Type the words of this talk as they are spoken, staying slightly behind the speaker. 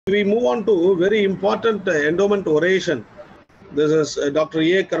We move on to very important endowment oration. This is Dr.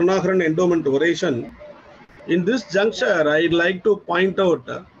 A Karunagaran Endowment Oration. In this juncture, I'd like to point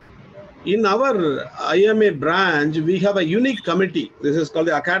out in our IMA branch, we have a unique committee. This is called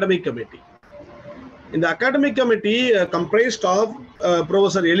the Academic Committee. In the Academic Committee, comprised of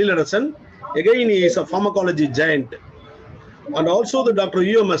Professor Elilarasan, again he is a pharmacology giant, and also the Dr.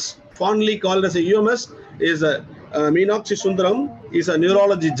 UMS, fondly called as a UMS, is a Meenakshi Sundaram, is a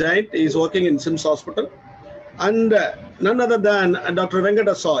neurology giant, he is working in SIMS Hospital, and none other than Dr.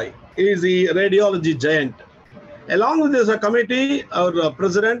 Venkata Soy, is the radiology giant. Along with this committee, our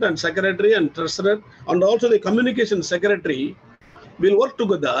president and secretary and treasurer, and also the communication secretary will work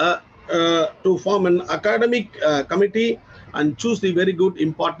together to form an academic committee and choose the very good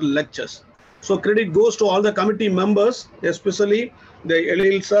important lectures. So credit goes to all the committee members, especially the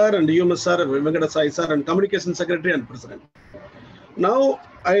LL sir and UMS sir, Venkata Sai sir, and communication secretary and president. Now,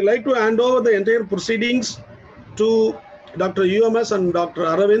 I like to hand over the entire proceedings to Dr. UMS and Dr.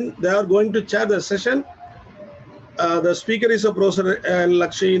 Aravind. They are going to chair the session. The speaker is a Professor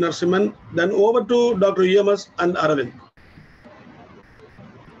Lakshminarasimhan. Then over to Dr. UMS and Aravind.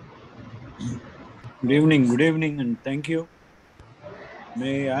 Good evening, and thank you.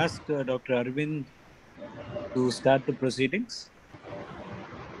 May I ask Dr. Aravind to start the proceedings?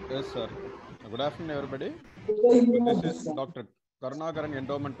 Yes, sir. Good afternoon, everybody. This is Dr. Karunagaran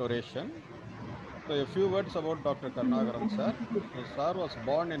Endowment Oration. So, a few words about Dr. Karunagaran, sir. The sir was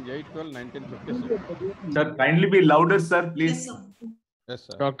born in 8/12/1956. Sir, kindly be louder, sir, please. Yes,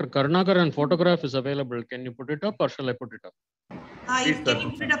 sir. Dr. Karunagaran photograph is available. Can you put it up or shall I put it up? Please, can you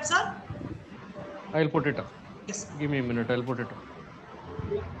put it up, sir? I'll put it up. Yes. Give me a minute. I'll put it up.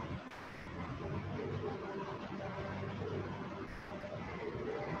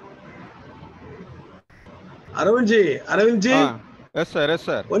 Aravind ji. Yes, sir. Yes,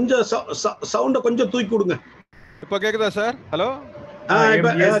 sir. கொஞ்சம் சவுண்ட கொஞ்சம் தூக்கி கொடுங்க. இப்போ கேக்குதா sir? Hello?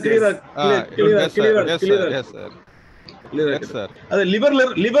 அது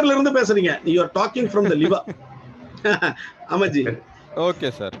லிவர்ல இருந்து பேசுறீங்க. You are talking from the liver. ஆமாஜி.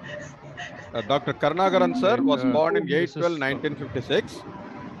 Okay, sir. Dr. Karunagaran sir was born in 8/12/1956.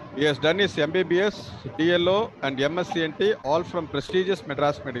 He has done his MBBS, DLO and MSCNT all from prestigious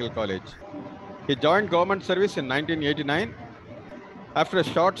Madras Medical College. He joined government service in 1989. After a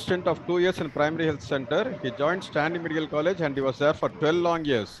short stint of 2 years in primary health center, he joined Stanley Medical College and he was there for 12 long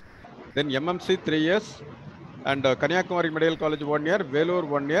years. Then MMC 3 years and Kanyakumari Medical College 1 year, Vellore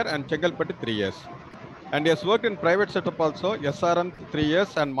 1 year and Chengalpattu 3 years. And he has worked in private setup also, SRM 3 years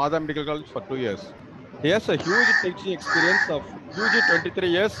and Madha Medical College for 2 years. He has a huge teaching experience of UG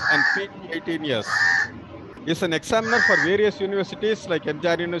 23 years and PG 18 years. He is an examiner for various universities like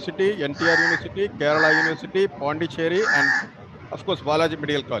MGR University, NTR University, Kerala University, Pondicherry and of course Balaji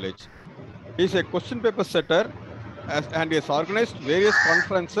Medical College. He is a question paper setter and he has organized various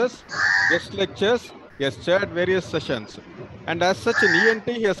conferences, guest lectures, he has chaired various sessions. And as such in ENT,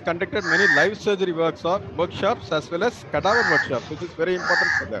 he has conducted many live surgery workshops as well as cadaver workshops, which is very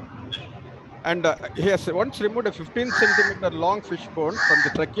important for them. And he has once removed a 15-centimeter long fish bone from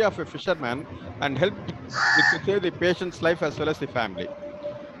the trachea of a fisherman and helped to save the patient's life as well as the family.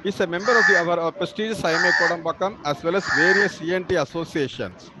 He is a member of our prestigious IMAkdm as well as various ENT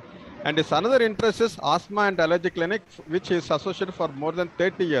associations. And his another interest is asthma and allergy clinic, which he is associated for more than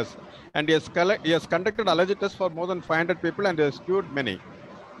 30 years. And he has conducted allergy tests for more than 500 people and has cured many.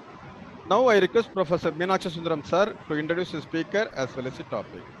 Now I request Professor Meenakshi Sundaram sir to introduce the speaker as well as the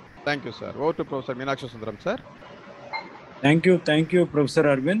topic. Thank you, sir. Over to Professor Meenakshi Sundaram sir. Thank you, Professor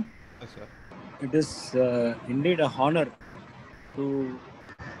Aravind. Yes, sir. It is indeed a honor to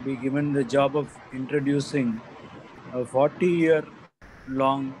be given the job of introducing a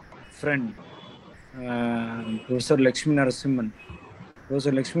 40-year-long friend, Professor Lakshminarasimhan.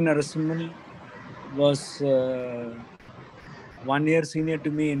 Professor Lakshminarasimhan was 1 year senior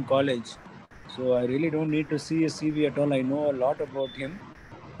to me in college, so I really don't need to see a CV at all. I know a lot about him,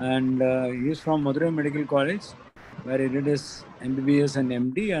 and he is from Manorama Medical College, where he did his MBBS and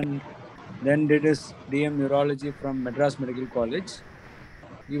MD, and then did his DM Neurology from Madras Medical College.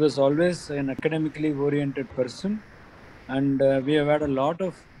 He was always an academically oriented person, and we have had a lot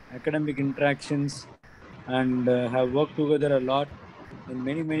of academic interactions and have worked together a lot in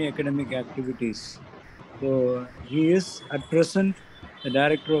many academic activities. So he is at present the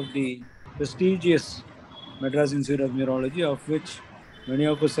director of the prestigious Madras Institute of Neurology, of which many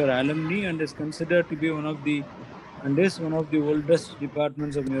of us are alumni, and is considered to be one of the oldest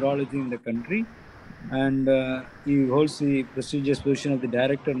departments of neurology in the country. And he holds the prestigious position of the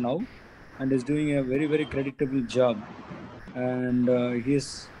director now and is doing a very creditable job. and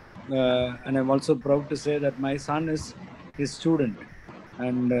and I'm also proud to say that my son is his student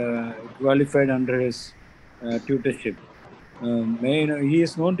and qualified under his tutorship. He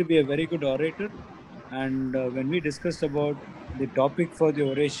is known to be a very good orator, and when we discussed about the topic for the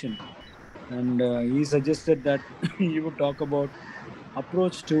oration, and he suggested that he would talk about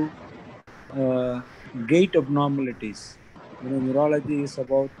approach to gait abnormalities. Neurology is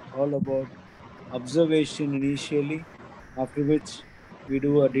all about observation initially, after which we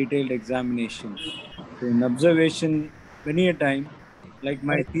do a detailed examination. So in observation, many a time, like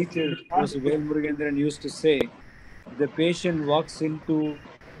my teacher, Professor Velmurugendran, used to say, if the patient walks into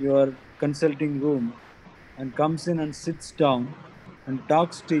your consulting room and comes in and sits down and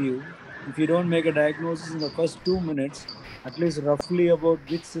talks to you, if you don't make a diagnosis in the first 2 minutes, at least roughly about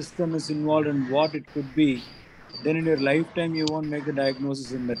which system is involved and what it could be, then in your lifetime you won't make a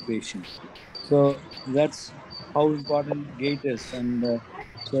diagnosis in that patient. So that's how important gait is. And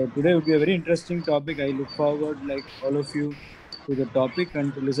so today will be a very interesting topic. I look forward, like all of you, to the topic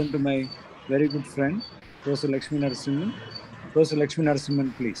and to listen to my very good friend, Professor Lakshminarasimhan. Professor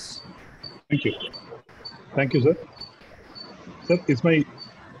Lakshminarasimhan, please. Thank you. Thank you, sir. Sir, is my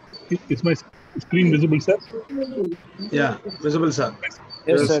screen visible, sir? Yeah, visible, sir.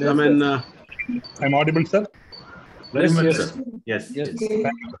 Yes, sir. I mean, I'm audible, sir? Very Yes, much, yes. sir. Yes. Yes.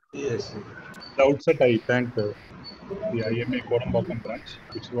 yes. At the outset, I thank the IMA Kodambakkam Branch,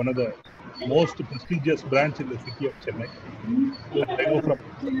 which is one of the most prestigious branch in the city of Chennai. I know from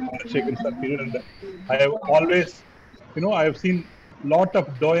Chandrasekharan sir period, and I have always, I have seen lot of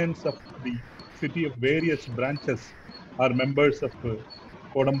doyens of the city of various branches are members of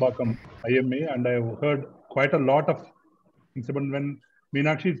Kodambakkam IMA, and I have heard quite a lot of things. But when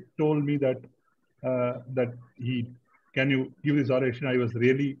Meenakshi told me that can you give this oration,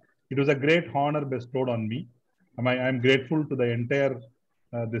 it was a great honor bestowed on me. I'm grateful to the entire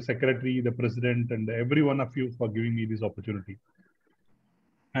the secretary, the president, and every one of you for giving me this opportunity.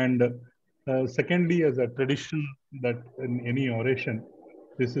 And secondly, as a tradition that in any oration,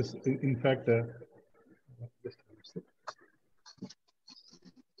 this is in fact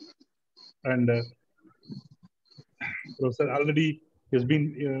and Professor already has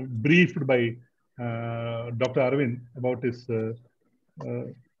been briefed by Dr. Arvind about his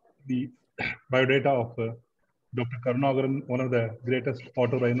the biodata of Dr. Karunagaran, one of the greatest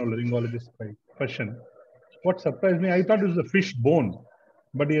otorhinolaryngologists by profession. What surprised me, I thought it was a fish bone,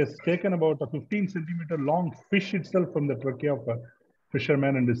 but he has taken about a 15-centimeter long fish itself from the trachea of a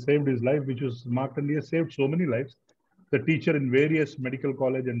fisherman and has saved his life, which was marked, and he has saved so many lives. The teacher in various medical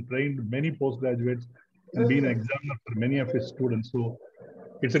college and trained many postgraduates and been an examiner for many of his students. So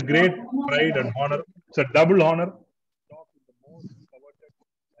it's a great pride and honor. It's a double honor. Talk in the most coveted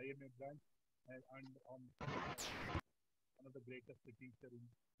IMA branch and on one of the greatest teacher in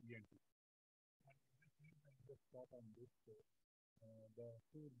ENT. And just start on this the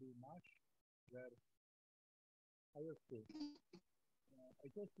Tour du March, where I was I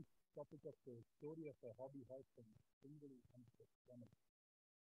chose the topic of the story of a hobby horse and single camel.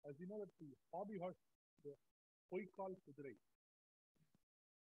 As you know, that the hobby horse, the Poikal Kudirai,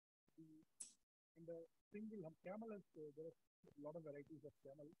 and the single hump camel, there are a lot of varieties of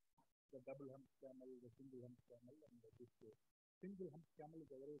camel. The double hump camel, the single hump camel, and this single hump camel is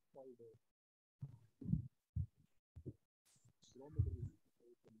otherwise called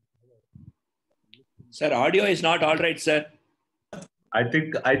Sir, audio is not all right, sir. I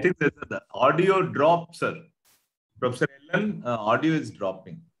think there's an audio drop, sir. Professor Ellen, audio is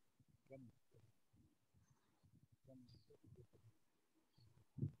dropping.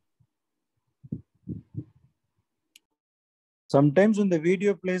 Sometimes when the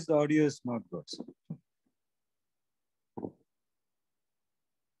video plays, the audio is not good.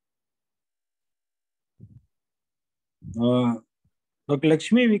 Look,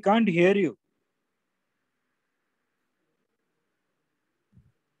 Lakshmi, we can't hear you.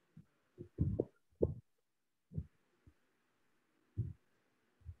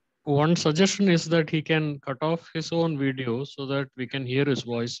 One suggestion is that he can cut off his own video so that we can hear his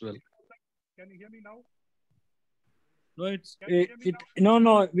voice well. Can you hear me now? No,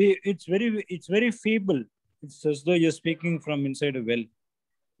 it's very feeble. It's as though you're speaking from inside a well.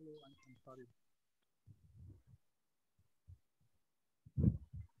 I'm sorry.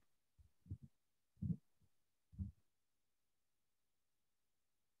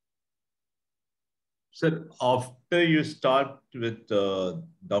 Sir, after you start with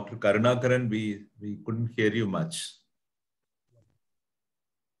Dr. Karunagaran, we couldn't hear you much.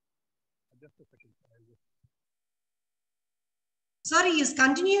 Just a second. Sir, he is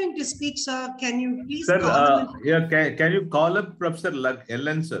continuing to speak, sir. Can you please Sir, call him? can you call up Professor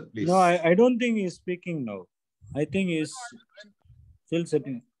Ellen, sir, please? No, I don't think he's speaking now. I think he's still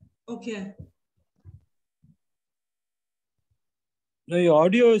sitting. Okay. No, your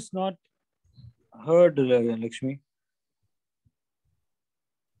audio is not heard, Lakshmi.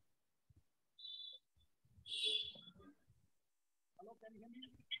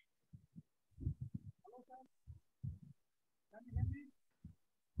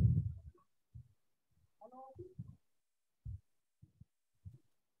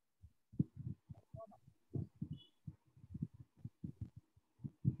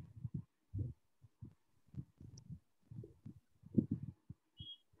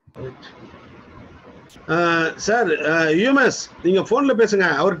 Sir UMS நீங்க போன்ல பேசுங்க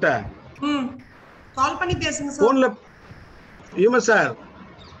அவர்கிட்ட. கால் பண்ணி பேசுங்க sir. போன்ல UMS sir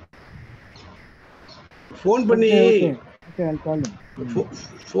phone பண்ணி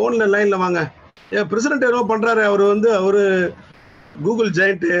போன்ல லைன்ல வாங்க. பிரசிடென்ட் என்னவோ பண்றாரு, அவரு கூகுள்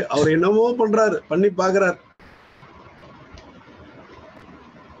ஜெயண்ட், அவர் என்னமோ பண்றாரு, பண்ணி பாக்குறாரு.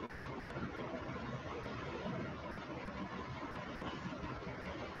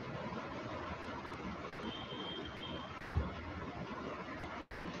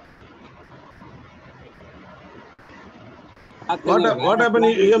 What happened?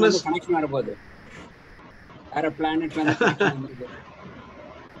 EMS connection ஆறபோது வேற பிளானட்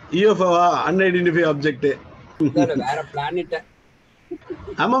UFO unidentified object. வேற பிளானட்.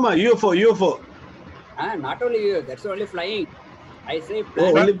 ஆமாமா UFO. Not only you, that's only flying. I say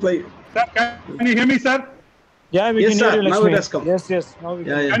planet. Only fly. Sir, can you hear me, sir? Yeah, we can hear you, Lakshmi. Now it has come. Yes. Now we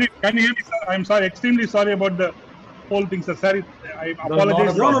can. Can you hear me, sir? I'm sorry, extremely sorry about the whole thing, sir. Sorry, I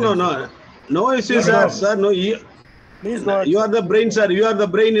apologize. No. No issues, sir. Sir, no. Please go ahead. You are the brain, sir. You are the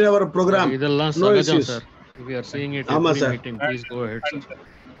brain in our program. No issues, sir. We are seeing it in the meeting. Please go ahead, sir.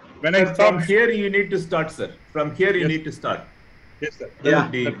 When from here you need to start, sir. From here you need to start. Yes, sir.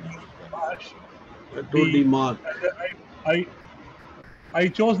 To the mark. I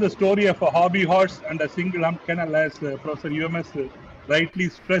chose the story of a hobby horse and a single hump kennel, as Professor UMS rightly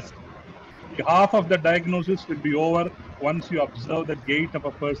stressed. Half of the diagnosis will be over once you observe the gait of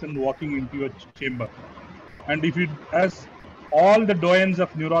a person walking into your chamber. And if it, as all the doyens of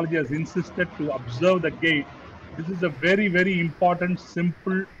neurology has insisted to observe the gait, this is a very, very important,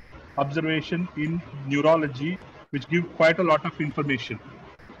 simple observation in neurology, which gives quite a lot of information.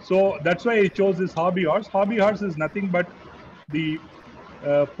 So that's why I chose this hobby horse. Hobby horse is nothing but the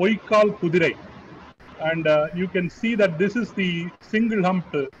Poikal Kudirai. And you can see that this is the single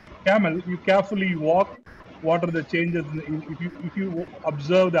humped camel. You carefully walk. What are the changes? If you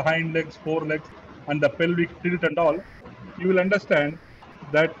observe the hind legs, forelegs, and the pelvic tilt and all, you will understand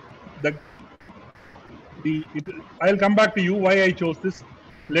that I'll come back to you why I chose this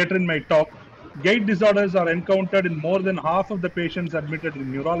later in my talk. Gait disorders are encountered in more than half of the patients admitted in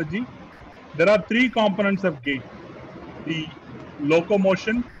neurology. There are three components of gait: the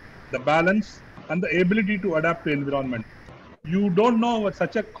locomotion, the balance, and the ability to adapt to environment. You don't know what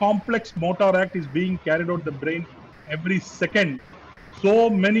such a complex motor act is being carried out the brain every second. So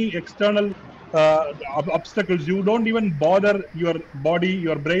many external obstacles. You don't even bother your body.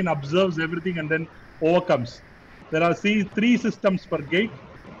 Your brain observes everything and then overcomes. There are three systems for gait: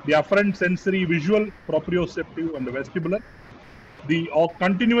 the afferent sensory, visual, proprioceptive, and the vestibular. The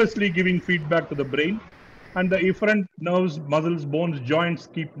continuously giving feedback to the brain, and the efferent nerves, muscles, bones, joints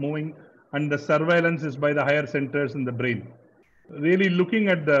keep moving, and the surveillance is by the higher centers in the brain. Really looking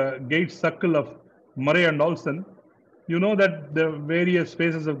at the gait circle of Murray and Olson, you know that the various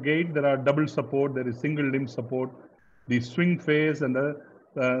phases of gait, there are double support, there is single limb support, the swing phase and the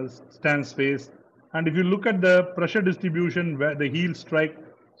stance phase. And if you look at the pressure distribution, where the heel strike,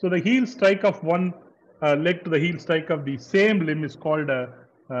 so the heel strike of one leg to the heel strike of the same limb is called a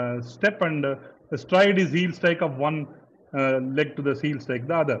step, and the stride is heel strike of one leg to the heel strike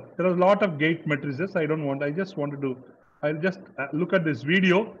the other. There are a lot of gait matrices. I'll just look at this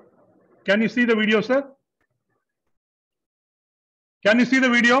video. Can you see the video, sir? Can you see the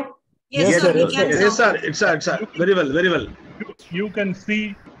video? Yes, sir. Yes, sir. It's very well. You can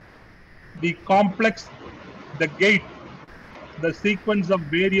see the complex, the gait, the sequence of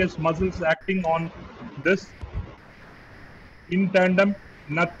various muscles acting on this in tandem.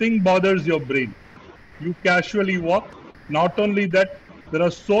 Nothing bothers your brain. You casually walk. Not only that, there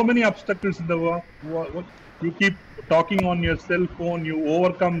are so many obstacles in the walk. You keep talking on your cell phone. You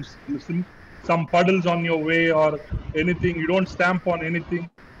overcome some puddles on your way or anything. You don't stamp on anything.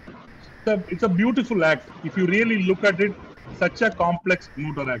 It's a beautiful act. If you really look at it, such a complex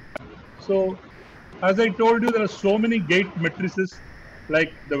motor act. So As I told you, there are so many gait matrices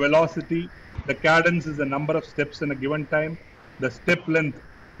like the velocity, the cadence is the number of steps in a given time, the step length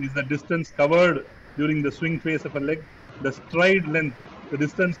is the distance covered during the swing phase of a leg, the stride length, the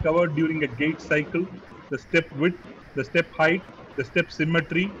distance covered during a gait cycle, the step width, the step height, the step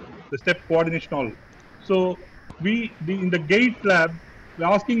symmetry, the step coordination, all. So in the gait lab, we're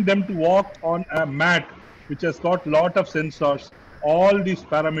asking them to walk on a mat which has got lot of sensors. All these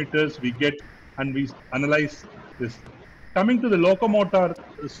parameters we get and we analyze this. Coming to the locomotor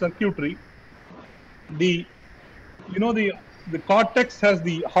circuitry, the cortex has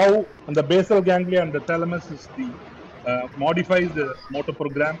the how, and the basal ganglia and the thalamus is the modifies the motor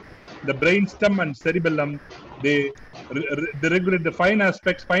program. The brainstem and cerebellum, they regulate the fine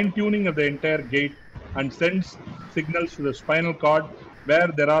aspects, fine tuning of the entire gait, and sends signals to the spinal cord where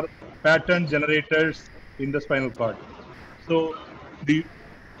there are pattern generators in the spinal cord. So the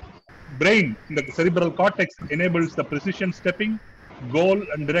brain, the cerebral cortex, enables the precision stepping, goal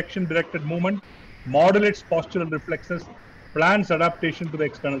and direction directed movement, modulates postural reflexes, plans adaptation to the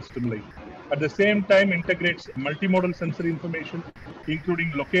external stimuli. At the same time, integrates multimodal sensory information,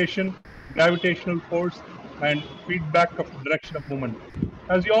 including location, gravitational force, and feedback of direction of movement.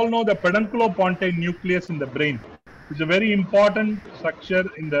 As you all know, the pedunculopontine nucleus in the brain is a very important structure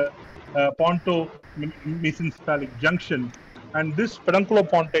in the ponto-mesencephalic junction, and this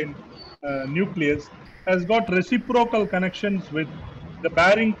pedunculopontine nucleus has got reciprocal connections with the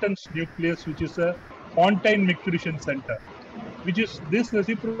Barrington's nucleus, which is a pontine micturition center, which is these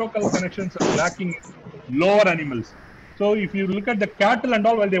reciprocal connections are lacking in lower animals. So if you look at the cattle and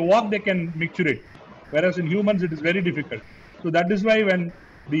all, while they walk, they can micturate, whereas in humans it is very difficult. So that is why when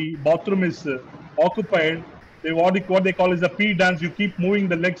the bathroom is occupied, what they call is the P dance. You keep moving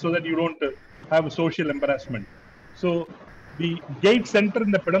the legs so that you don't have a social embarrassment. So the gait center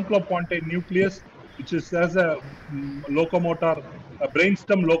in the pedunculopontine nucleus, which is as a locomotor, a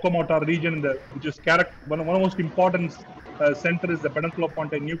brainstem locomotor region, which is one of the most important center is the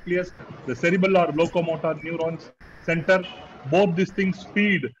pedunculopontine nucleus. The cerebellar locomotor neurons center. Both these things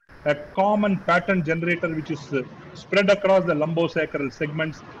feed a common pattern generator which is spread across the lumbosacral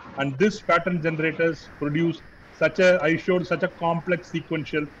segments, and this pattern generators produce I showed such a complex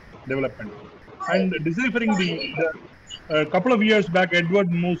sequential development. And deciphering a couple of years back,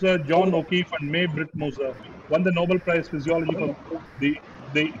 Edward Moser, John O'Keefe, and May Britt Moser won the Nobel Prize Physiology for the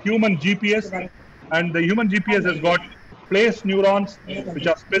human GPS, and the human GPS has got place neurons, which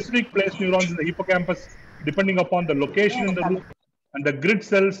are specific place neurons in the hippocampus, depending upon the location in the room, and the grid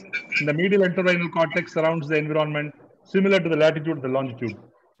cells in the medial entorhinal cortex surrounds the environment, similar to the latitude and the longitude.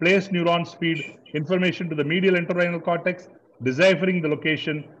 Place neurons feed information to the medial entorhinal cortex, deciphering the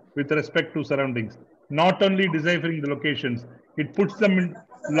location with respect to surroundings. Not only deciphering the locations, it puts them in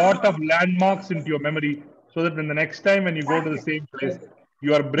lot of landmarks into your memory, so that when the next time when you go to the same place,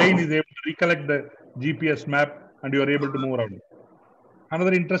 your brain is able to recollect the GPS map and you are able to move around.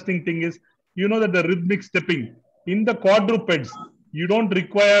 Another interesting thing is, you know that the rhythmic stepping in the quadrupeds, you don't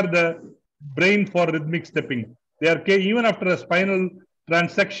require the brain for rhythmic stepping. They are even after a spinal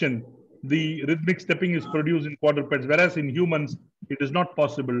transection, the rhythmic stepping is produced in quadrupeds, whereas in humans it is not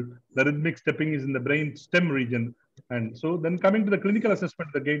possible. The rhythmic stepping is in the brain stem region. And so then coming to the clinical assessment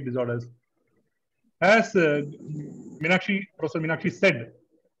of the gait disorders, as Professor Meenakshi said,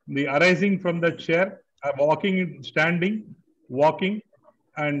 the arising from the chair, walking, standing, walking,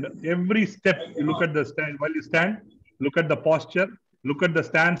 and every step you look at the stand. While you stand, look at the posture, look at the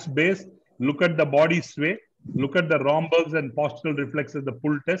stance base, look at the body sway, look at the Romberg's and postural reflexes, the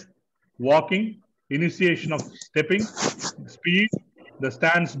pull test, walking, initiation of stepping, speed, the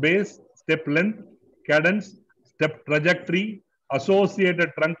stance base, step length, cadence, step trajectory,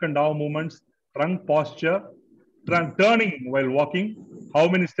 associated trunk and arm movements, trunk posture, turning while walking, how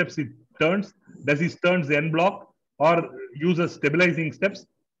many steps he turns, does he turns the en block or uses stabilizing steps,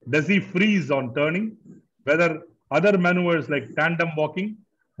 does he freeze on turning, whether other maneuvers like tandem walking,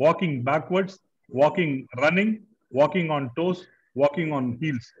 walking backwards, walking, running, walking on toes, walking on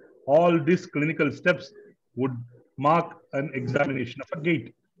heels. All these clinical steps would mark an examination of a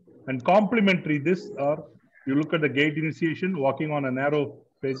gait. And complementary this are, you look at the gait initiation, walking on a narrow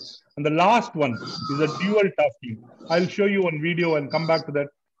page. And the last one is a dual tasking. I'll show you one video and come back to that.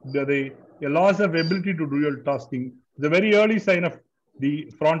 The loss of ability to dual tasking is a very early sign of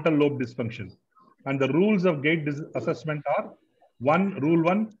the frontal lobe dysfunction. And the rules of gait assessment are: rule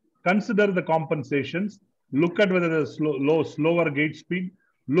one, consider the compensations, look at whether there's slower gait speed,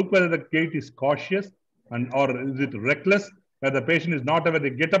 look whether the gait is cautious or is it reckless, where the patient is not aware, they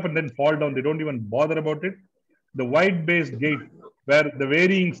get up and then fall down, they don't even bother about it. the wide-based gait, where the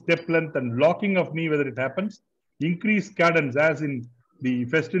varying step length and locking of knee, whether it happens, increased cadence, as in the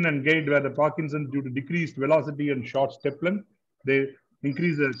Festin and Gait, where the Parkinson, due to decreased velocity and short step length, they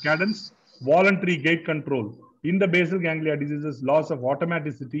increase the cadence. Voluntary gait control. In the basal ganglia diseases, loss of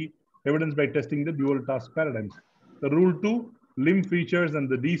automaticity, evidenced by testing the dual task paradigms. The rule 2, limb features and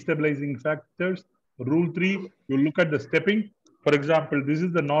the destabilizing factors. Rule 3, you look at the stepping. For example, this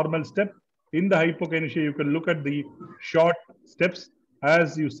is the normal step. In the hypokinesia, you can look at the short steps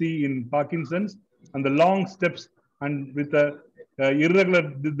as you see in Parkinson's, and the long steps, and with the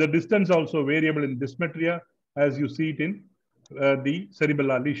irregular, the distance also variable in dysmetria as you see it in the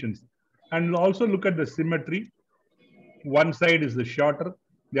cerebellar lesions. And also look at the symmetry. One side is the shorter,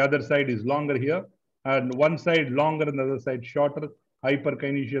 the other side is longer here, and one side longer and the other side shorter.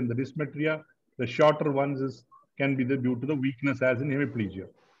 Hyperkinesia and the dysmetria. The shorter ones can be due to the weakness, as in hemiplegia.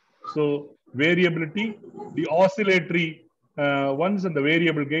 So variability, the oscillatory ones and the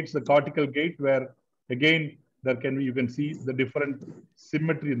variable gaits, the cortical gait, where again there can be, you can see the different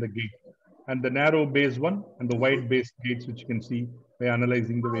symmetry in the gait, and the narrow base one and the wide base gaits, which you can see by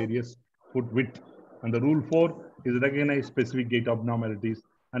analyzing the various foot width. And the rule 4 is recognize specific gait abnormalities,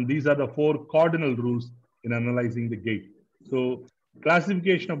 and these are the 4 cardinal rules in analyzing the gait. So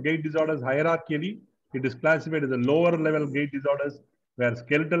classification of gait disorders hierarchically, it is classified as the lower level gait disorders, where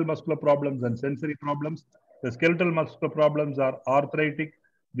skeletal muscular problems and sensory problems. The skeletal muscular problems are arthritic,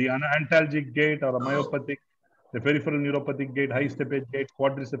 the antalgic gait or a myopathic, the peripheral neuropathic gait, high steppage gait,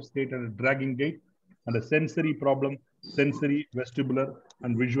 quadriceps gait, and a dragging gait. And the sensory problem, sensory, vestibular,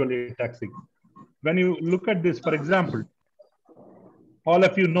 and visual ataxic. When you look at this, for example, all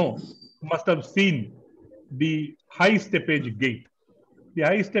of you must have seen the high steppage gait. The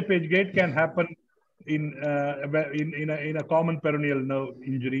high steppage gait can happen in a common peroneal nerve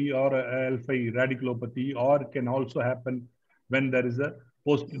injury or a L5 radiculopathy, or it can also happen when there is the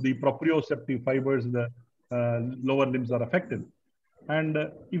proprioceptive fibers, the lower limbs are affected. And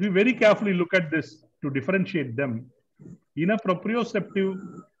if you very carefully look at this to differentiate them, in a proprioceptive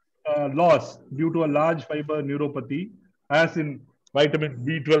loss due to a large fiber neuropathy, as in vitamin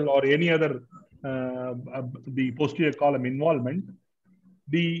B12 or any other the posterior column involvement,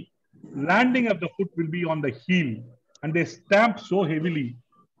 the landing of the foot will be on the heel, and they stamp so heavily.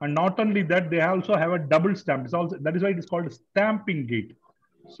 And not only that, they also have a double stamp. It's also, that is why it is called a stamping gait.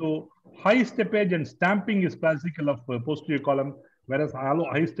 So high steppage and stamping is classical of posterior column, whereas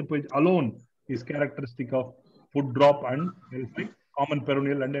high steppage alone is characteristic of foot drop and L5, common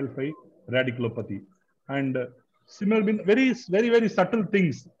peroneal and L5 radiculopathy. And similar, very, very, very subtle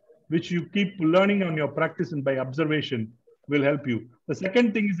things which you keep learning on your practice and by observation will help you. The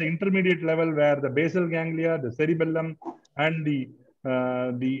second thing is the intermediate level, where the basal ganglia, the cerebellum, and the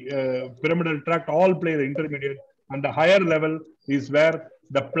pyramidal tract all play the intermediate. And the higher level is where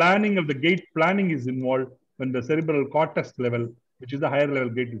the planning of the gait planning is involved, when the cerebral cortex level, which is the higher level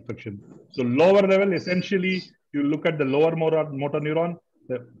gait infection. So lower level, essentially, you look at the lower motor neuron.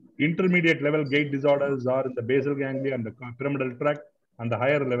 The intermediate level gait disorders are in the basal ganglia and the pyramidal tract, and the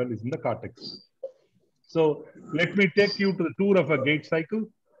higher level is in the cortex. So let me take you to the tour of a gait cycle.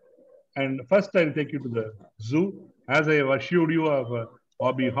 And first I'll take you to the zoo, as I have assured you of a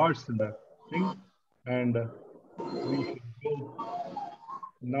hobby horse and the thing. And we should go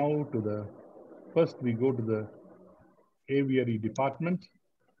now to the, first we go to the aviary department,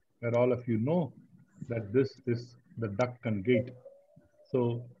 where all of you know that this is the duck and gait.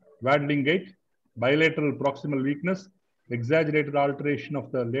 So waddling gait, bilateral proximal weakness, exaggerated alteration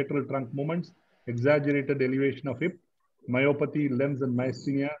of the lateral trunk movements, exaggerated elevation of hip, myopathy, lens, and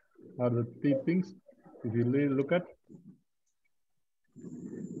myasthenia are the 3 things. If you look at,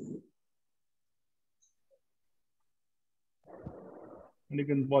 and you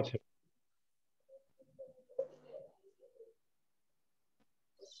can watch it.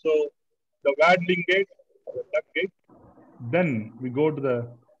 So the waddling gait, the duck gait. Then we go to the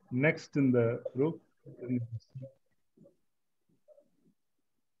next in the group.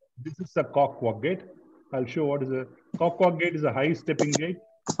 This is a cock walk gait. I'll show what is a cock walk gait. Is a high stepping gait,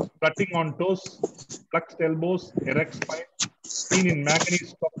 strutting on toes, flexed elbows, erect spine, seen in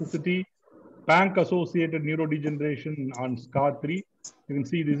manganese toxicity, pank associated neurodegeneration on SCAR3. You can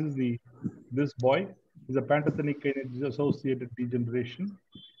see this is this boy is a pantothenic kinase associated degeneration,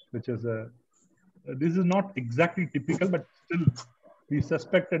 which is a this is not exactly typical, but still we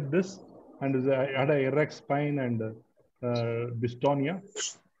suspected this, and had a erect spine and dystonia.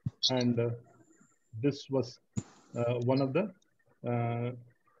 And this was one of the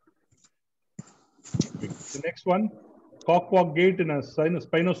next one, cock walk gait in a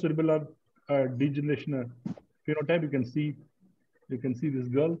spinocerebellar degeneration phenotype, you can see this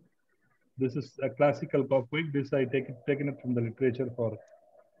girl. This is a classical cockpit. This I taken it from the literature for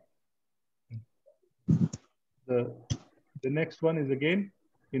the next one is again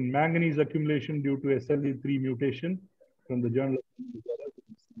in manganese accumulation due to SLE3 mutation from the journal.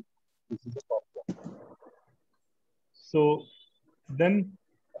 This is the top one. So then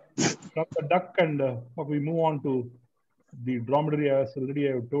from the duck and we move on to the dromedary, as already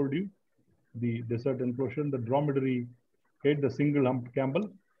I have told you, the desert enclosure, the dromedary gait, the single humped camel,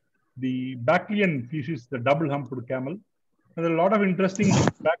 the Bactrian species, the double humped camel. And there are a lot of interesting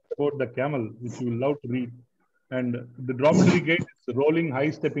facts about the camel, which you will love to read. And the dromedary gait is a rolling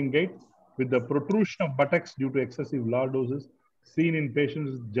high stepping gait with the protrusion of buttocks due to excessive lordosis seen in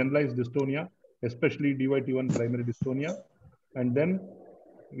patients with generalized dystonia, especially DYT1 primary dystonia. And then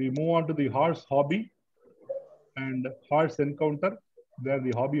we move on to the horse hobby and horse encounter. They are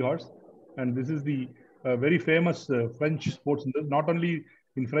the hobby horse. And this is the very famous French sports. Not only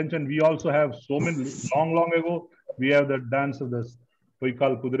in French, and we also have so many, long ago, we have the dance of the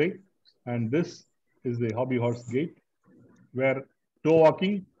Poikal Kudure. And this is the hobby horse gait, where toe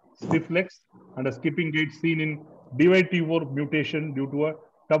walking, stiff legs, and a skipping gait seen in DYT4 mutation due to a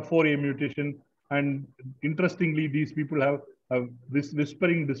TUB4A mutation. And interestingly, these people have this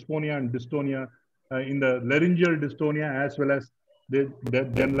whispering dysphonia and dystonia in the laryngeal dystonia as well as the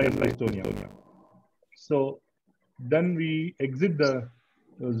generalized dystonia. So then we exit the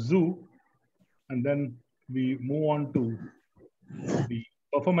zoo, and then we move on to the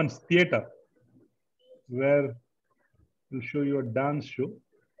performance theater, where we'll show you a dance show.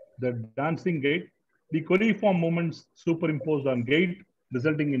 The dancing gait, the coliform movements superimposed on gait,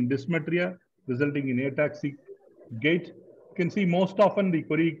 resulting in dysmetria, resulting in ataxic gait. You can see most often the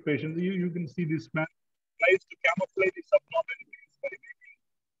choreic patients, you can see this man tries to camouflage his abnormalities by making,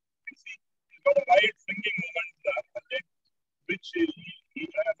 you can see he's got a wide swinging movement, which he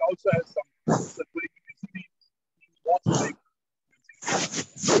also has some choreic. You can see he walks like,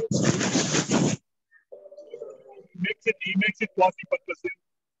 he makes it quasi-percussive,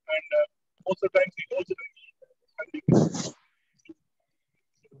 and most of the times he holds it.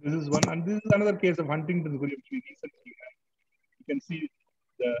 This is one, and this is another case of Huntington's chorea, which we recently had. You can see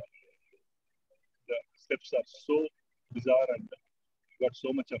the steps are so bizarre, and got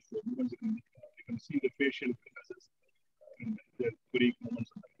so much of movements. You can see the facial grimaces and the choreic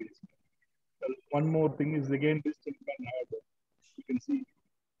movements on the face. One more thing is again this gentleman had, you can see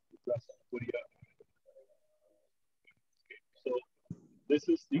the chorea. So this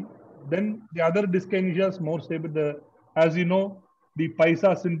is then the other dyskinesia is more stable. As you know, the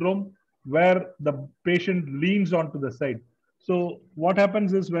Paisa syndrome, where the patient leans onto the side. So what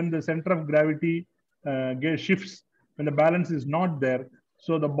happens is when the center of gravity shifts, when the balance is not there,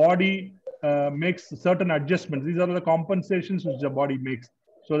 so the body makes certain adjustments. These are the compensations which the body makes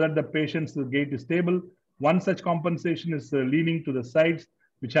so that the patient's gait is stable. One such compensation is leaning to the sides,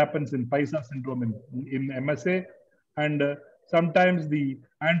 which happens in Paisa syndrome in MSA. And sometimes the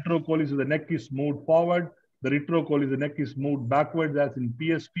antrocholis, the neck is moved forward. The retrocholis, the neck is moved backwards, as in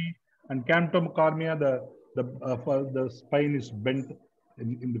PSP. And camptocormia, the spine is bent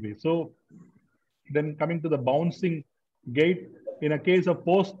in the way. So then coming to the bouncing gait, in a case of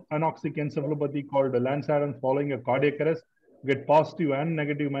post-anoxic encephalopathy called Lansarans following a cardiac arrest, get positive and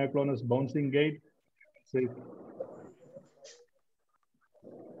negative myoclonus bouncing gait. You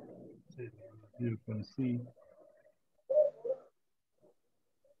can see.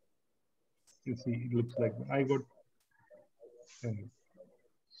 You see, it looks like I got.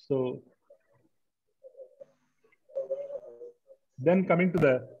 So then coming to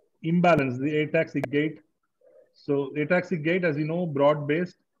the imbalance, the ataxic gait. So ataxic gait, as you know,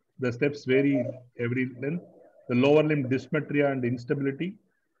 broad-based. The steps vary every length. The lower limb dysmetria and instability.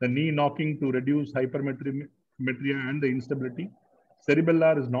 The knee knocking to reduce hypermetria and the instability.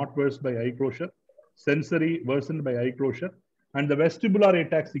 Cerebellar is not worsened by eye closure. Sensory worsened by eye closure. And the vestibular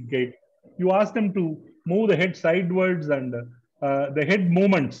ataxic gait. You ask them to move the head sidewards, and the head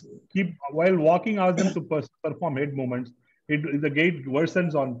movements. While walking, ask them to perform head movements. The gait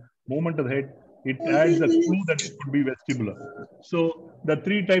worsens on movement of the head. It adds a clue that it could be vestibular. So the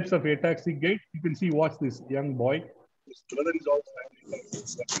three types of ataxic gait, you can see, watch this young boy. His brother is also having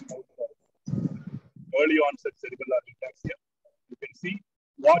early onset cerebellar ataxia. You can see,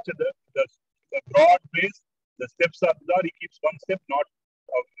 watch the broad base. The steps are bizarre. He keeps one step, not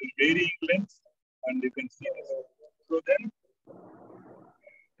of varying lengths, and you can see this. So then,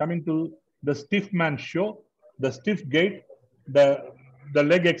 coming to the stiff man show, the stiff gait, the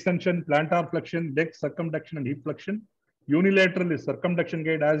leg extension, plantar flexion, leg circumduction, and hip flexion. Unilateral is circumduction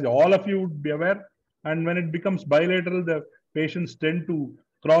gait, as all of you would be aware. And when it becomes bilateral, the patients tend to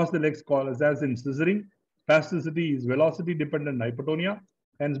cross the legs, as in scissoring. Spasticity is velocity dependent hypotonia,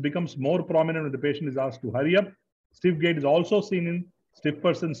 hence becomes more prominent when the patient is asked to hurry up. Stiff gait is also seen in stiff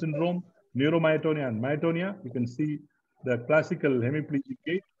person syndrome, neuromyotonia and myotonia. You can see the classical hemiplegic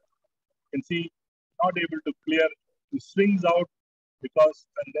gait. You can see not able to clear, he swings out because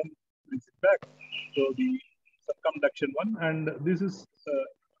and then brings it back. So the circumduction one, and this is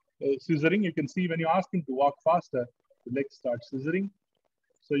scissoring. You can see when you ask him to walk faster, the legs start scissoring.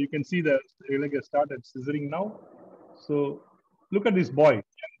 So you can see the leg has started scissoring now. So look at this boy,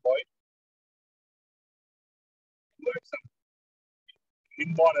 young boy. Look at some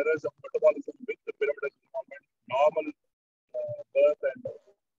inborn errors of metabolism with the pyramidal involvement, normal birth and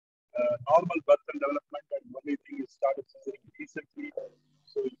normal birth and development, and only thing is started scissoring recently.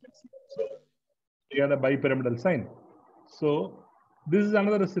 So you can see. So you had a bipyramidal sign. So this is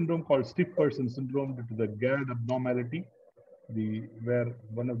another syndrome called stiff person syndrome due to the GAD abnormality. Where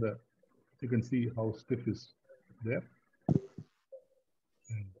one of the, you can see how stiff is there.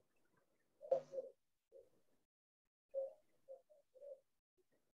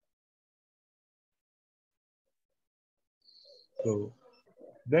 So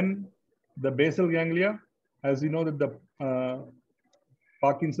then the basal ganglia, as you know that the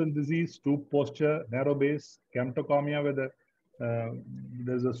Parkinson's disease, stoop posture, narrow base, camptochomia, where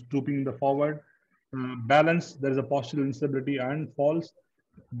there's a stooping in the forward. Balance, there is a postural instability and falls.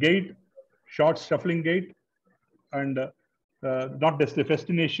 Gait, short shuffling gait, and not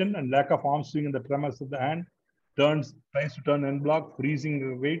destination and lack of arm swing and the tremors of the hand. Tries to turn en bloc,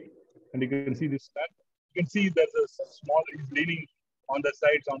 freezing weight, and you can see this stand. You can see there's a small, he's leaning on the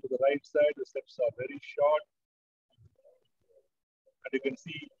sides onto the right side. The steps are very short. And you can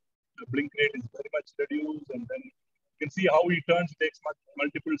see the blink rate is very much reduced, and then you can see how he turns, takes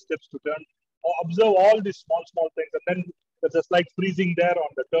multiple steps to turn. Observe all these small things, and then there's a slight freezing there on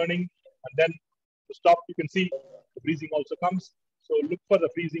the turning, and then to stop, you can see the freezing also comes. So look for the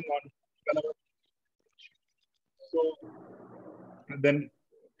freezing on whenever. So and then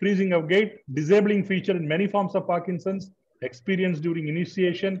freezing of gait, disabling feature in many forms of Parkinson's, experienced during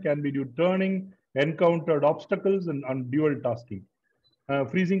initiation, can be due to turning, encountered obstacles, and dual tasking.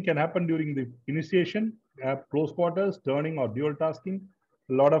 Freezing can happen during the initiation, close quarters, turning, or dual tasking.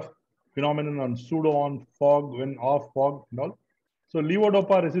 A lot of phenomenon on pseudo on fog, when off fog and all. So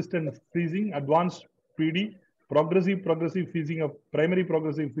levodopa resistant freezing, advanced PD, progressive freezing of primary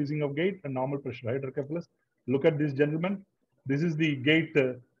progressive freezing of gait, and normal pressure hydrocephalus. Look at this gentleman. This is the gait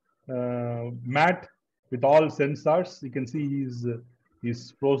mat with all sensors. You can see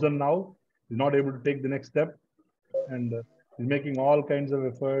he's frozen now. He's not able to take the next step, and he's making all kinds of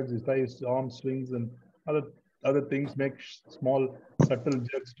efforts. He tries arm swings and other things, make small subtle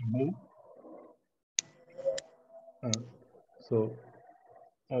jerks to move. So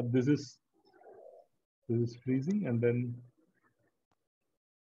this is freezing, and then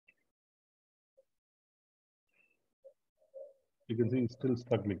you can see he's still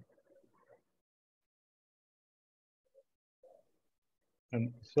struggling.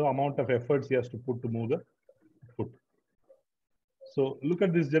 And so amount of efforts he has to put to move the foot. So look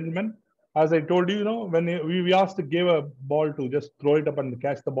at this gentleman. As I told you, when we asked to give a ball to just throw it up and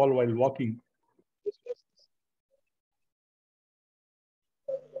catch the ball while walking.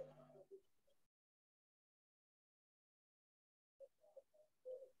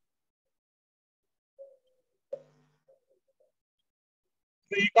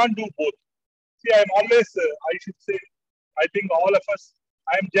 So you can't do both. See, I'm always, I should say, I think all of us,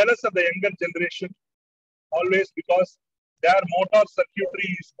 I'm jealous of the younger generation, always, because their motor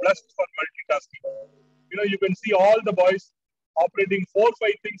circuitry is blessed for multitasking. You can see all the boys operating 4 or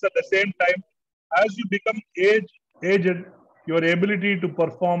 5 things at the same time. As you become aged, your ability to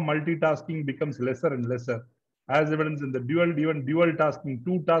perform multitasking becomes lesser and lesser. As evidence in the dual tasking,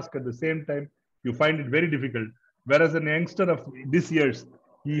 2 tasks at the same time, you find it very difficult. Whereas an youngster of this years,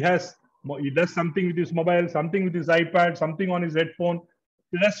 he does something with his mobile, something with his iPad, something on his headphone.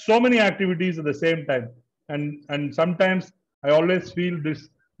 He does so many activities at the same time. And sometimes I always feel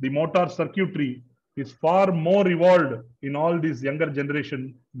the motor circuitry is far more evolved in all these younger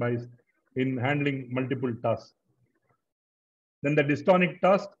generation in handling multiple tasks. Then the dystonic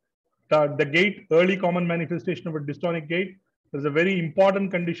task, the gait, early common manifestation of a dystonic gait. There's a very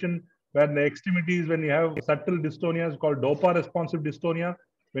important condition where the extremities, when you have subtle dystonias called dopa responsive dystonia,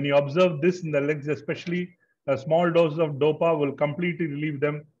 when you observe this in the legs especially, a small dose of dopa will completely relieve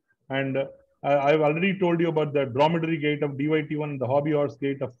them. And I've already told you about the dromedary gait of DYT1 and the hobby horse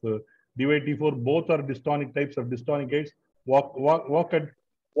gait of DYT4. Both are dystonic types of dystonic gaits.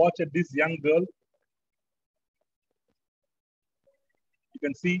 Watch at this young girl.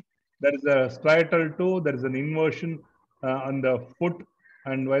 can see there is a striatal toe, there is an inversion on the foot,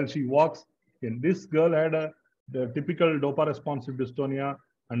 and while she walks, and this girl had the typical dopa responsive dystonia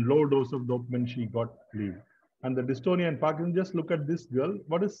and low dose of dopamine, she got leave. And the dystonia and Parkinson, just look at this girl.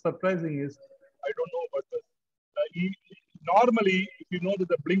 What is surprising is, I don't know about this. Normally, if you know that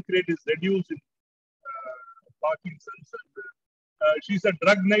the blink rate is reduced in Parkinson's, and she's a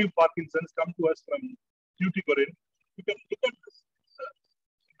drug naive Parkinson's, come to us from Tuticorin. You can look at this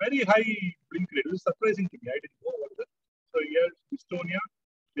very high blink rate. It is surprising to me. I didn't know about that. So here, dystonia.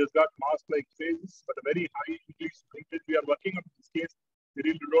 She has got mask-like phases, but a very high increased blink rate. We are working on this case. We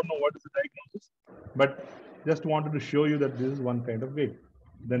really don't know what is the diagnosis, but just wanted to show you that this is one kind of gait.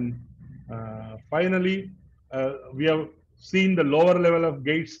 Then finally, we have seen the lower level of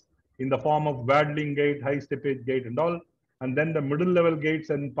gaits in the form of waddling gait, high steppage gait and all. And then the middle level gaits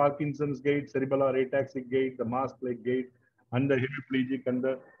and Parkinson's gait, cerebral or ataxic gait, the mask-like gait, and the hemiplegic and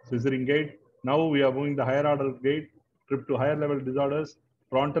the scissoring gait. Now we are moving the higher order gait, trip to higher level disorders,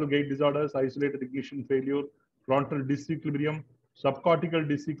 frontal gait disorders, isolated ignition failure, frontal disequilibrium, subcortical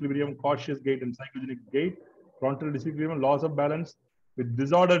disequilibrium, cautious gait, and psychogenic gait, frontal disequilibrium, loss of balance with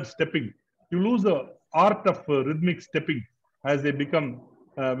disordered stepping. You lose the art of rhythmic stepping as they become,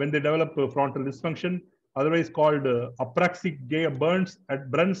 when they develop frontal dysfunction, otherwise called apraxic gait, Burns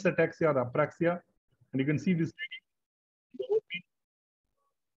ataxia or apraxia. And you can see this lady,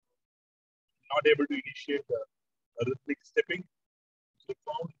 not able to initiate the rhythmic stepping. So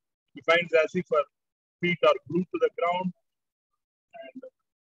he finds as if her feet are glued to the ground.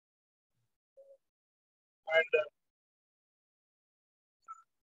 And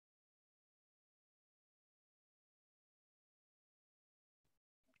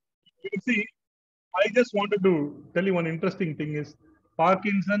you can see, I just wanted to tell you one interesting thing is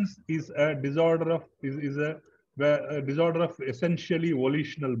Parkinson's is a disorder of a disorder of essentially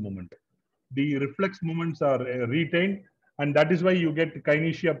volitional movement. The reflex movements are retained, and that is why you get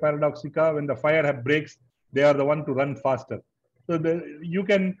kinesia paradoxica. When the fire breaks, they are the one to run faster. So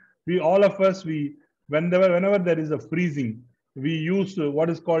all of us, whenever there is a freezing, we use what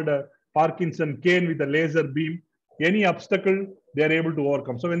is called a Parkinson cane with a laser beam. Any obstacle they are able to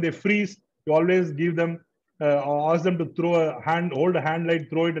overcome. So when they freeze, you always give them, ask them to hold a hand light,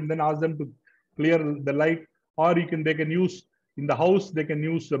 throw it, and then ask them to clear the light. Or they can use in the house, they can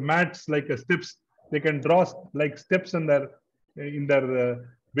use mats like steps. They can draw like steps in their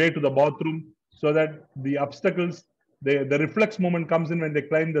way to the bathroom, so that the obstacles, the reflex movement comes in when they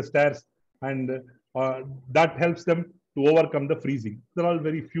climb the stairs, and that helps them to overcome the freezing. There are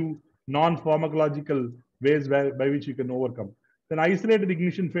very few non-pharmacological ways by which you can overcome. Then isolated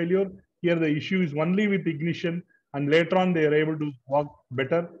ignition failure. Here the issue is only with ignition, and later on they are able to walk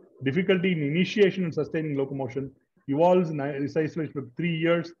better. Difficulty in initiation and sustaining locomotion. Evolves in isolation for 3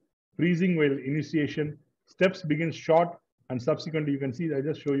 years. Freezing while initiation. Steps begin short, and subsequently you can see, I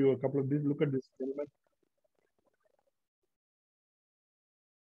just show you a couple of these. Look at this element.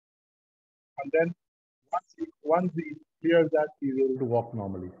 And then once he clears that, he is able to walk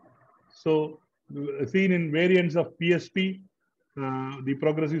normally. So seen in variants of PSP, the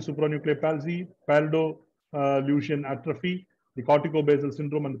progressive supranuclear palsy, Paldoleucian atrophy, the corticobasal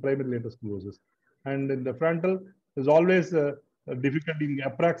syndrome, and the primary lateral sclerosis. And in the frontal, there's always a difficulty in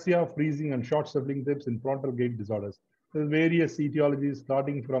apraxia, freezing, and short sibling tips in frontal gait disorders. There's various etiologies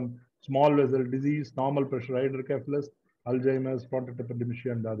starting from small vessel disease, normal pressure hydrocephalus, Alzheimer's, frontotemporal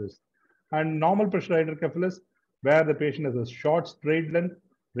dementia, and others. And normal pressure hydrocephalus, where the patient has a short straight length,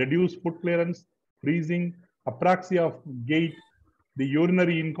 reduced foot clearance, freezing, apraxia of gait, the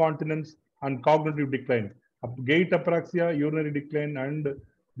urinary incontinence, and cognitive decline. Gait apraxia, urinary decline, and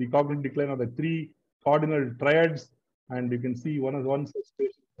the cognitive decline are the 3 cardinal triads. And you can see one such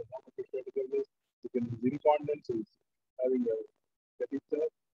patient, incontinence is having a catheter,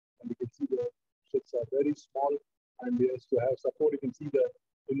 and you can see the shits are very small, and he has to have support. You can see the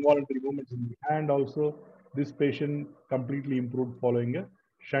involuntary movements in the hand also. This patient completely improved following a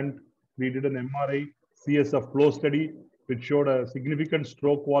shunt. We did an MRI CSF flow study, which showed a significant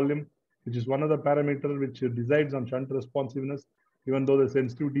stroke volume, which is one of the parameters which decides on shunt responsiveness, even though the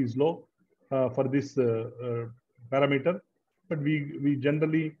sensitivity is low for this parameter. But we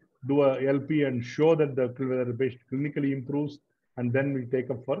generally do a LP and show that the patient clinically improves, and then we take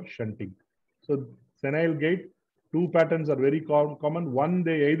up for shunting. So senile gait, 2 patterns are very common. One,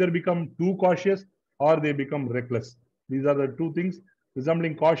 they either become too cautious or they become reckless. These are the 2 things.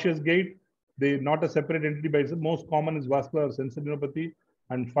 Resembling cautious gait, they not a separate entity by itself. Most common is vascular sensorineuropathy.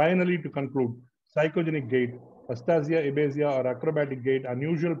 And finally, to conclude, psychogenic gait, astasia, abasia, or acrobatic gait,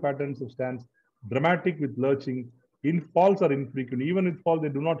 unusual patterns of stance, dramatic with lurching, In falls are infrequent. Even with fall, they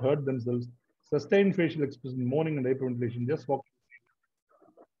do not hurt themselves. Sustained facial expression, moaning and hyperventilation, just walk.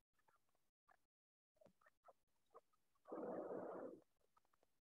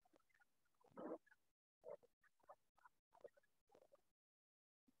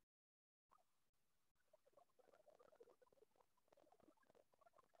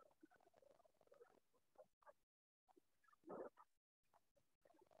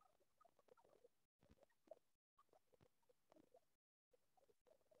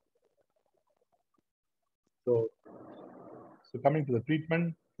 So coming to the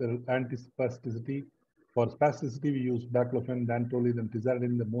treatment, the antispasticity. For spasticity, we use baclofen, dantrolene, and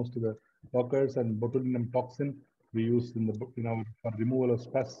tizanidine, the most of the workers, and botulinum toxin we use in our for removal of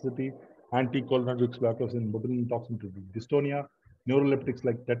spasticity. Anticholinergics, baclofen, botulinum toxin to treat dystonia. Neuroleptics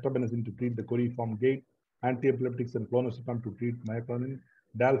like tetrabenazine to treat the coliform gait. Antiepileptics and clonazepam to treat myoclonine.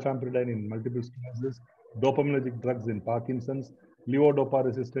 Dalfampridine in multiple sclerosis. Dopaminergic drugs in Parkinson's.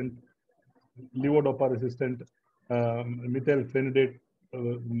 Levodopa-resistant methylphenidate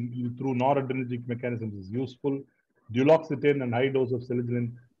through noradrenergic mechanisms is useful. Duloxetine and high dose of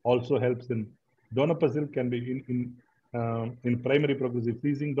selegiline also helps in donepezil can be in primary progressive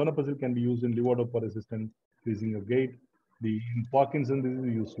freezing. Donepezil can be used in levodopa resistant freezing of gait. In Parkinson's disease,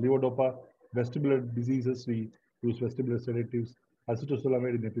 we use levodopa. Vestibular diseases, we use vestibular sedatives.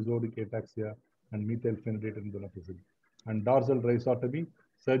 Acetozolamide in episodic ataxia and methylphenidate and donepezil. And dorsal rhizotomy,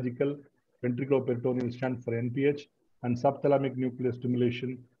 surgical ventriculoperitoneal shunt for NPH, and subthalamic nuclear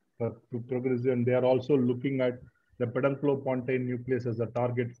stimulation for progressive. And they are also looking at the pedunculopontine nucleus as a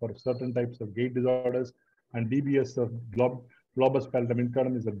target for certain types of gait disorders. And DBS of globus pallidum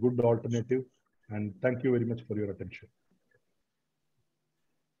incernum is a good alternative. And thank you very much for your attention.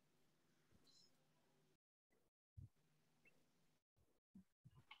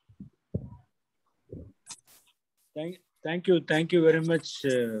 Thank you very much,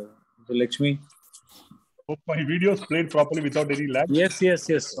 Lakshmi. Hope my videos played properly without any lag.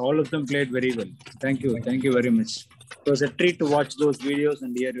 Yes. All of them played very well. Thank you very much. It was a treat to watch those videos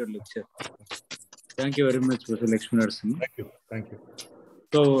and hear your lecture. Thank you very much, Professor Lakshminarasimhan. Thank you.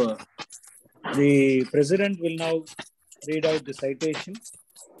 So, the President will now read out the citation,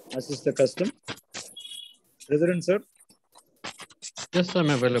 as is the custom. President, sir? Yes, I'm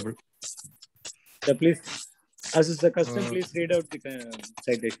available. Yeah, please. As is the custom, please read out the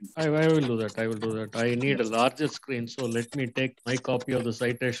citation. I will do that. I need a larger screen, so let me take my copy of the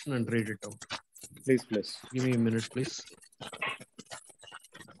citation and read it out. Please. Give me a minute, please.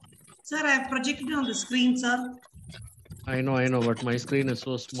 Sir, I have projected on the screen, sir. I know, but my screen is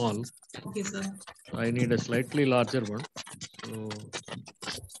so small. Okay, sir. I need a slightly larger one. So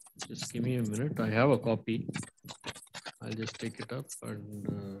just give me a minute. I have a copy. I'll just take it up and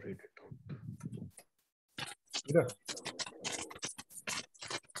read it out. Yeah.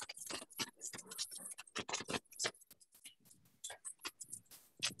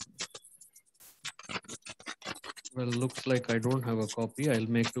 Well, looks like I don't have a copy. I'll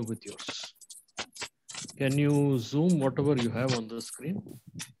make do with yours. Can you zoom whatever you have on the screen?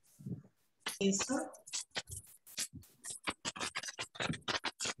 Yes, sir.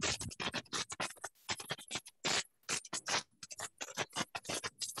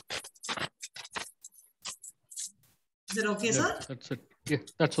 Is it okay, sir? That's it. Yeah,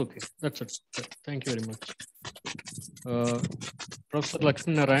 that's okay. That's it. Thank you very much. Professor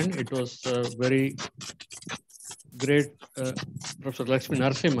Lakshminarayan, it was very great, Professor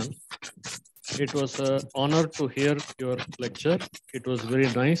Lakshminarasimhan. It was an honor to hear your lecture. It was very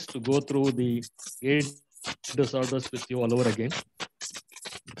nice to go through the gait disorders with you all over again.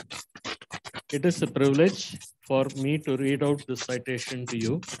 It is a privilege for me to read out this citation to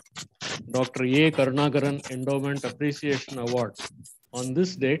you. Dr. A. Karunagaran Endowment Appreciation Award. On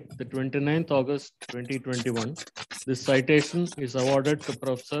this date, the 29th August 2021, this citation is awarded to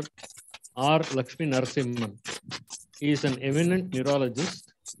Professor R. Lakshminarasimhan. He is an eminent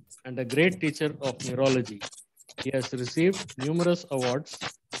neurologist and a great teacher of neurology. He has received numerous awards,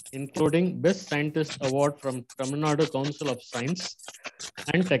 including Best Scientist Award from Tamil Nadu Council of Science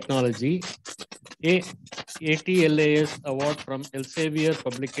and Technology, ATLAS Award from Elsevier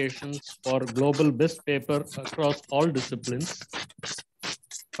Publications for Global Best Paper across all disciplines,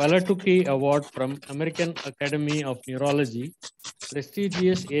 Palatuki Award from American Academy of Neurology,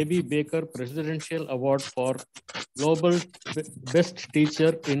 prestigious A.B. Baker Presidential Award for Global Best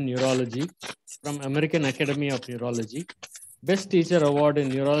Teacher in Neurology from American Academy of Neurology, Best Teacher Award in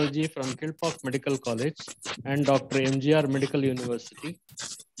Neurology from Kilpatrick Medical College and Dr. MGR Medical University,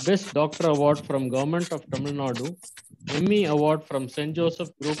 Best Doctor Award from Government of Tamil Nadu, CME Award from St. Joseph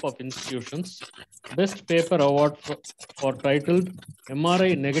Group of Institutions, Best Paper Award for titled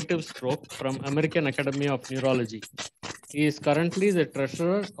MRI Negative Stroke from American Academy of Neurology. He is currently the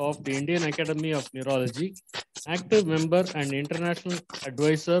Treasurer of the Indian Academy of Neurology, active member and international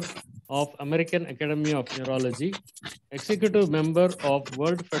advisor of American Academy of Neurology, executive member of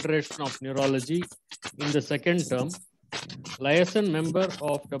World Federation of Neurology in the second term, liaison member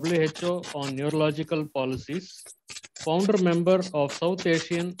of WHO on Neurological Policies, founder member of South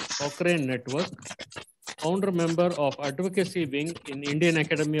Asian Cochrane Network, founder member of Advocacy Wing in Indian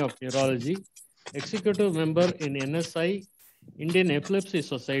Academy of Neurology, executive member in NSI, Indian Epilepsy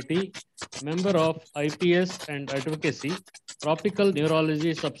Society, member of IPS and Advocacy, Tropical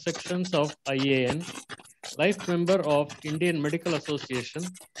Neurology subsections of IAN, life member of Indian Medical Association,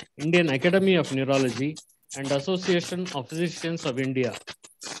 Indian Academy of Neurology, and Association of Physicians of India.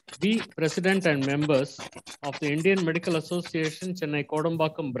 We, President and members of the Indian Medical Association Chennai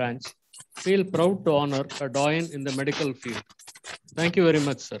Kodambakkam Branch, feel proud to honor a doyen in the medical field. Thank you very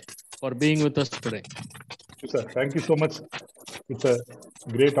much, sir, for being with us today. Thank you, sir. Thank you so much. It's a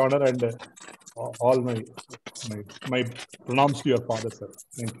great honor, and all my pronouns to your father, sir.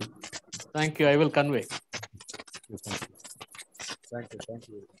 Thank you. Thank you. I will convey. Yes, thank you. Thank you. Thank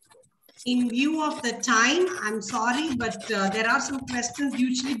you. In view of the time, I'm sorry, but there are some questions.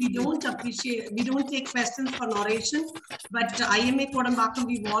 Usually we don't take questions for oration, but IMA Kodambakkam,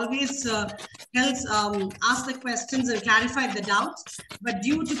 we've always asked the questions and clarified the doubts. But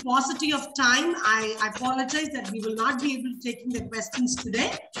due to paucity of time, I apologize that we will not be able to take in the questions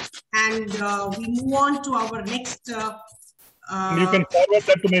today. And we move on to our next you can forward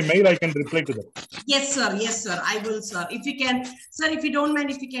that to my mail. I can reply to that. Yes, sir. Yes, sir. I will, sir. If you can, sir, if you don't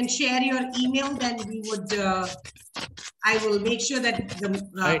mind, if you can share your email, then we would, I will make sure that the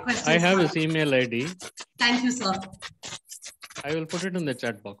questions I have his email ID. Thank you, sir. I will put it in the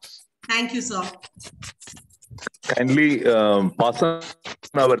chat box. Thank you, sir. Kindly pass on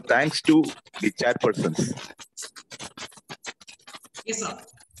our thanks to the chairpersons. Yes, sir.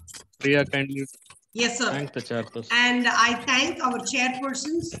 Priya, kindly. Yes, sir. Thank the chairperson. And I thank our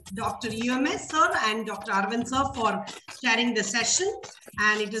chairpersons, Dr. EMS, sir, and Dr. Arvind, sir, for chairing the session.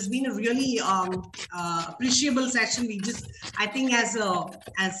 And it has been a really appreciable session. I think as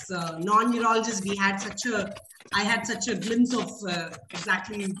non-neurologists, I had such a glimpse of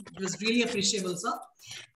exactly, it was really appreciable, sir.